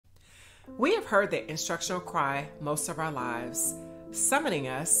We have heard the instructional cry most of our lives, summoning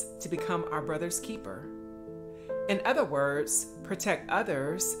us to become our brother's keeper. In other words, protect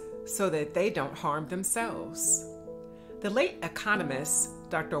others so that they don't harm themselves. The late economist,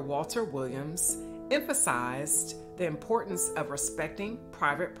 Dr. Walter Williams, emphasized the importance of respecting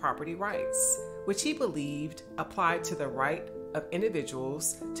private property rights, which he believed applied to the right of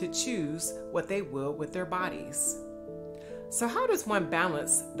individuals to choose what they will with their bodies. So how does one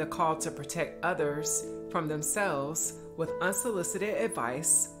balance the call to protect others from themselves with unsolicited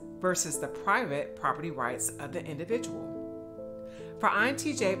advice versus the private property rights of the individual? For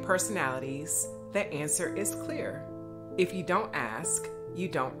INTJ personalities, the answer is clear. If you don't ask, you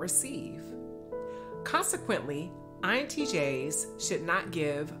don't receive. Consequently, INTJs should not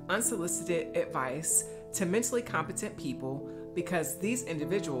give unsolicited advice to mentally competent people because these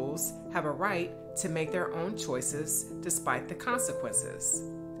individuals have a right to make their own choices despite the consequences.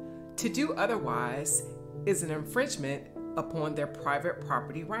 To do otherwise is an infringement upon their private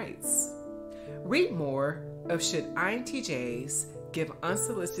property rights. Read more of Should INTJs Give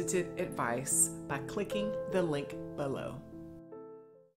Unsolicited Advice by clicking the link below.